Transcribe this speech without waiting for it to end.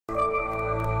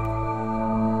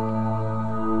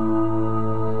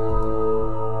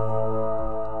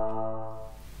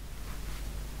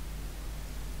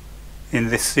in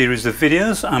this series of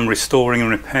videos I'm restoring and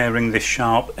repairing this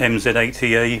Sharp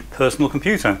MZ80A personal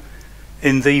computer.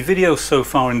 In the videos so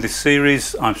far in this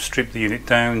series I've stripped the unit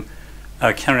down,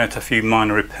 carried out a few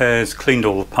minor repairs, cleaned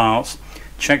all the parts,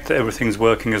 checked that everything's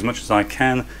working as much as I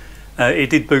can. It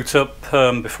did boot up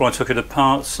before I took it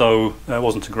apart, so there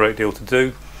wasn't a great deal to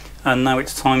do, and now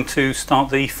it's time to start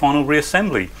the final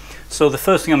reassembly. So the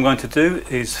first thing I'm going to do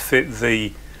is fit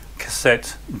the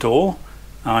cassette door.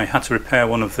 I had to repair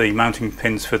one of the mounting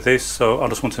pins for this, so I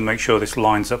just want to make sure this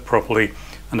lines up properly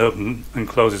and opens and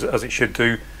closes as it should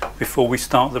do before we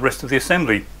start the rest of the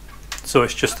assembly. So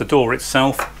it's just the door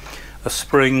itself, a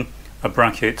spring, a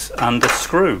bracket and a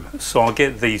screw. So I'll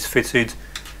get these fitted,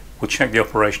 we'll check the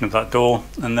operation of that door,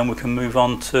 and then we can move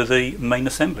on to the main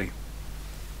assembly.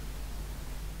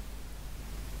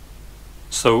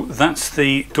 So that's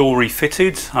the door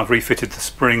refitted. I've refitted the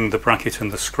spring, the bracket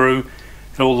and the screw.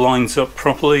 It all lines up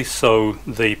properly, so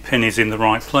the pin is in the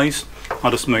right place.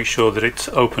 I'll just make sure that it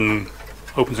opens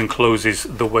and closes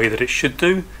the way that it should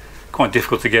do. Quite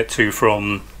difficult to get to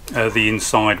from the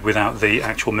inside without the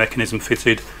actual mechanism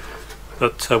fitted,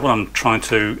 but what I'm trying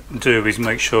to do is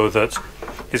make sure that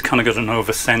it's kind of got an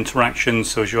over center action,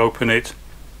 so as you open it,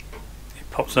 it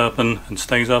pops open and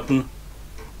stays open,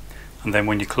 and then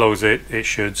when you close it, it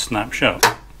should snap shut,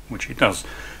 which it does.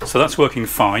 So that's working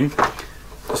fine.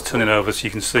 Just turn it over so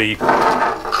you can see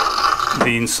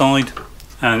the inside,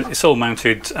 and it's all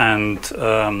mounted, and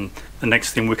the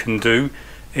next thing we can do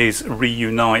is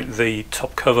reunite the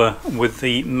top cover with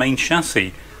the main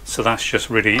chassis. So that's just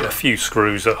really a few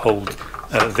screws that hold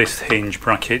this hinge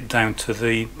bracket down to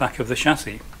the back of the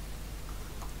chassis.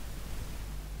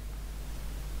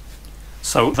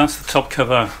 So that's the top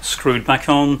cover screwed back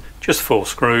on, just 4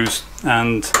 screws,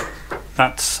 and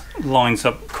that lines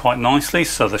up quite nicely,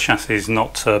 so the chassis is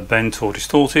not bent or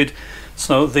distorted.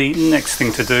 So the next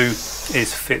thing to do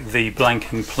is fit the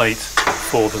blanking plate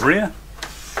for the rear.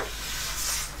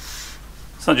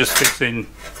 So that just fits in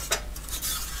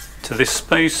to this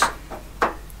space.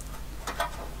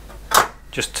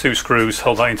 Just 2 screws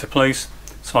hold that into place,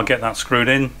 so I'll get that screwed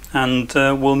in, and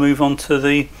we'll move on to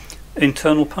the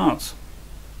internal parts.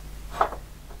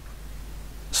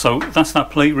 So that's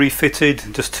that plate refitted,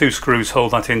 just 2 screws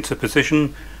hold that into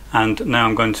position, and now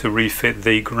I'm going to refit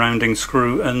the grounding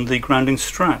screw and the grounding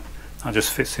strap. That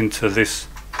just fits into this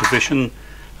position,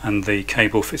 and the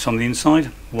cable fits on the inside,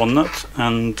 1 nut,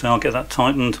 and I'll get that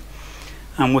tightened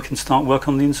and we can start work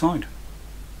on the inside.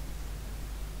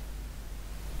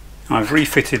 I've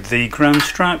refitted the ground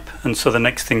strap, and so the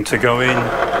next thing to go in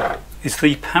is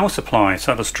the power supply.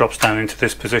 So that just drops down into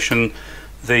this position.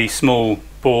 The small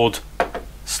board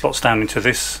slots down into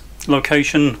this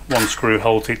location, 1 screw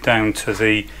holds it down to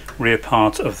the rear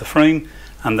part of the frame,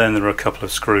 and then there are a couple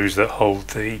of screws that hold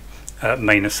the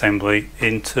main assembly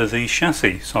into the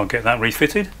chassis. So I'll get that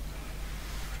refitted.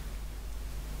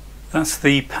 That's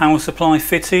the power supply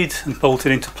fitted and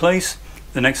bolted into place.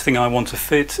 The next thing I want to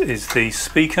fit is the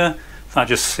speaker. That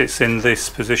just sits in this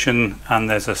position, and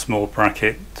there's a small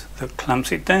bracket that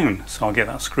clamps it down, so I'll get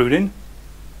that screwed in.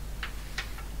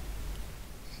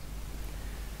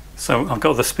 So I've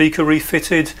got the speaker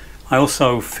refitted. I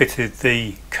also fitted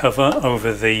the cover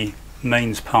over the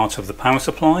mains part of the power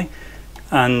supply,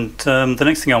 and the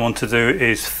next thing I want to do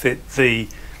is fit the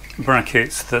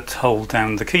brackets that hold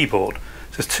down the keyboard.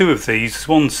 So there's 2 of these.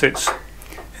 One sits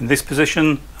in this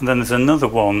position, and then there's another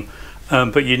one,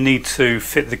 but you need to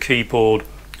fit the keyboard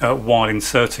while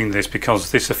inserting this,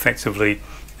 because this effectively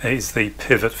is the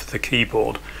pivot for the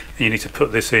keyboard. And you need to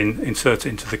put this in, insert it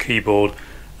into the keyboard,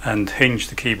 and hinge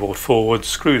the keyboard forward,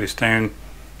 screw this down,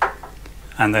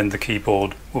 and then the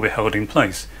keyboard will be held in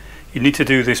place. You need to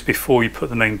do this before you put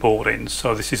the main board in,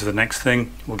 so this is the next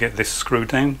thing. We'll get this screwed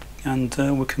down, and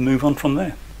we can move on from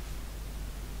there.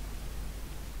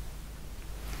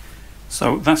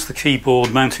 So that's the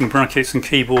keyboard mounting brackets and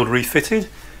keyboard refitted.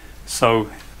 So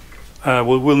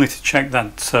we'll need to check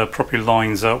that properly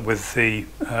lines up with the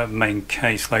main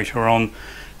case later on.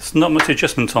 There's not much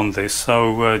adjustment on this,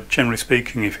 so generally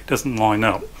speaking, if it doesn't line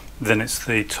up, then it's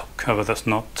the top cover that's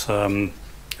not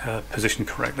positioned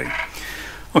correctly.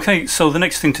 Okay, so the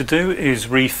next thing to do is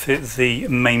refit the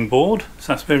main board.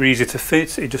 So that's very easy to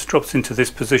fit. It just drops into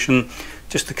this position,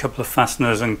 just a couple of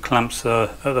fasteners and clamps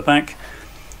at the back.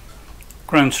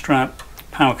 Ground strap,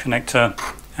 power connector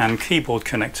and keyboard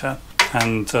connector,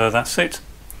 and that's it.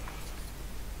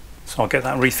 So I'll get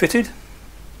that refitted.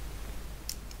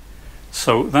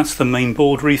 So that's the main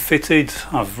board refitted.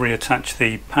 I've reattached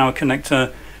the power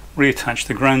connector, reattached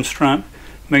the ground strap,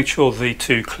 made sure the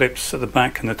 2 clips at the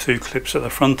back and the 2 clips at the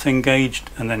front engaged,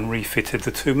 and then refitted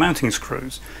the 2 mounting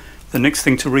screws. The next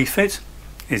thing to refit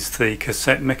is the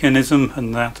cassette mechanism,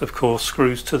 and that of course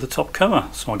screws to the top cover.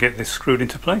 So I'll get this screwed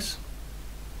into place.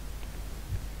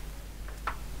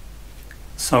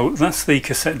 So that's the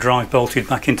cassette drive bolted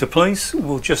back into place.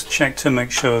 We'll just check to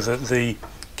make sure that the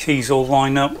keys all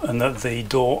line up and that the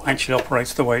door actually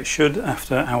operates the way it should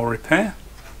after our repair.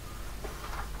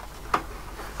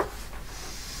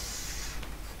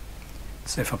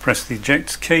 So if I press the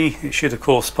eject key, it should of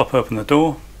course pop open the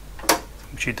door,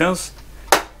 which it does,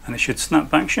 and it should snap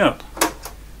back shut.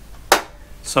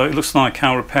 So it looks like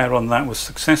our repair on that was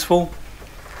successful.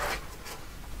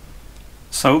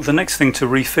 So the next thing to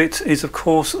refit is of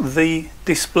course the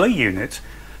display unit.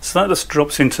 So that just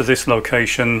drops into this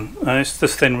location. It's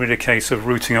just then really a case of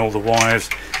routing all the wires,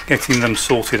 getting them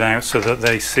sorted out so that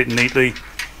they sit neatly,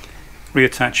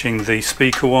 reattaching the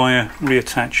speaker wire,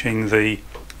 reattaching the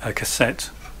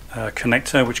cassette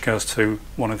connector, which goes to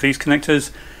one of these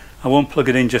connectors. I won't plug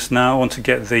it in just now. I want to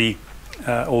get the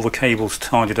all the cables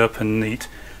tidied up and neat,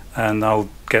 and I'll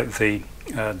get the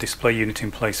display unit in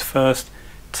place first,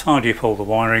 tidy up all the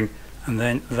wiring, and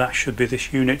then that should be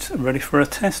this unit ready for a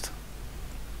test.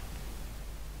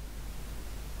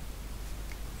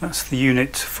 That's the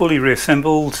unit fully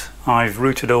reassembled. I've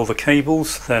routed all the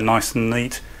cables, they're nice and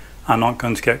neat. I'm not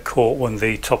going to get caught when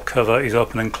the top cover is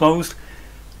open and closed.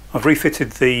 I've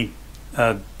refitted the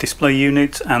display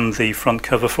unit and the front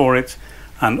cover for it,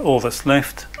 and all that's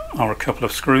left are a couple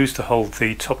of screws to hold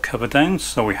the top cover down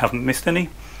so we haven't missed any.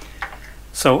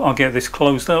 So I'll get this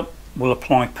closed up, we'll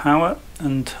apply power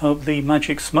and hope the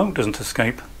magic smoke doesn't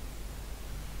escape.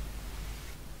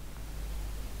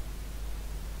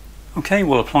 Okay,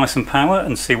 we'll apply some power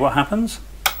and see what happens.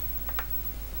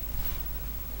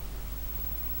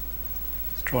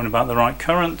 It's drawing about the right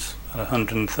current at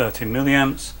 130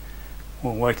 milliamps.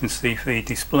 We'll wait and see if the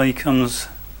display comes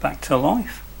back to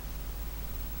life.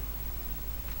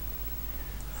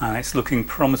 And it's looking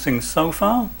promising so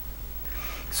far.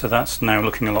 So that's now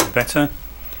looking a lot better.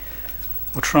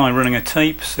 We'll try running a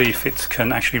tape, see if it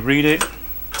can actually read it.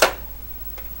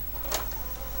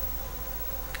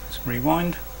 Let's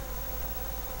rewind.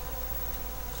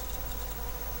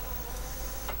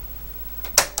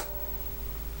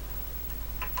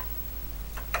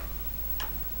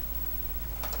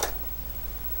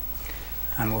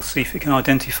 And we'll see if it can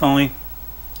identify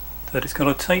that it's got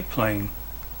a tape playing.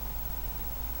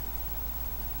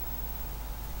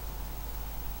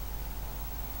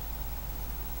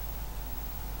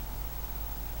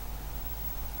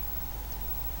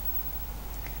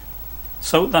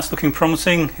 So that's looking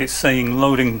promising. It's saying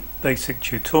loading basic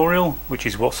tutorial, which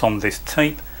is what's on this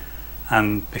tape,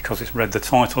 and because it's read the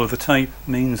title of the tape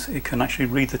means it can actually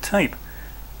read the tape.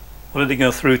 We'll let it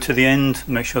go through to the end,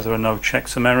 make sure there are no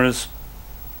checksum errors.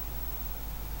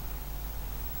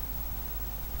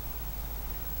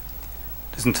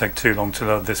 Doesn't take too long to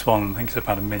load this one. I think it's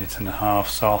about a minute and a half,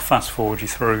 so I'll fast forward you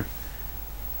through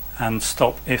and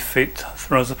stop if it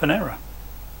throws up an error.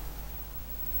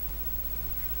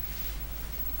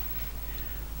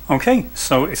 Okay,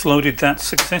 so it's loaded that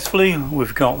successfully.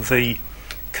 We've got the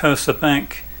cursor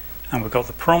back and we've got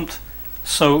the prompt.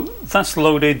 So that's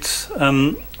loaded.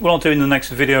 What I'll do in the next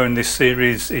video in this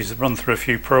series is run through a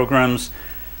few programs.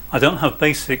 I don't have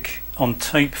BASIC on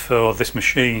tape for this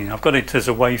machine. I've got it as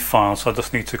a WAV file, so I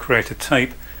just need to create a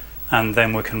tape and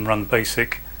then we can run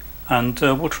BASIC, and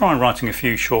we'll try writing a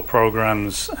few short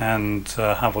programs and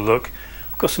have a look.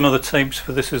 I've got some other tapes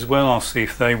for this as well. I'll see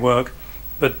if they work,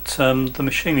 but the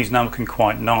machine is now looking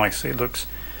quite nice. It looks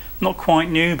not quite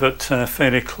new, but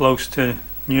fairly close to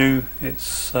new.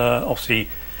 It's obviously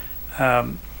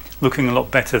looking a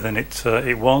lot better than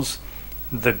it was.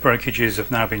 The breakages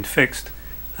have now been fixed,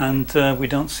 and we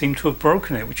don't seem to have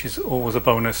broken it, which is always a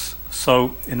bonus.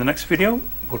 So in the next video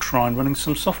we'll try and running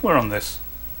some software on this.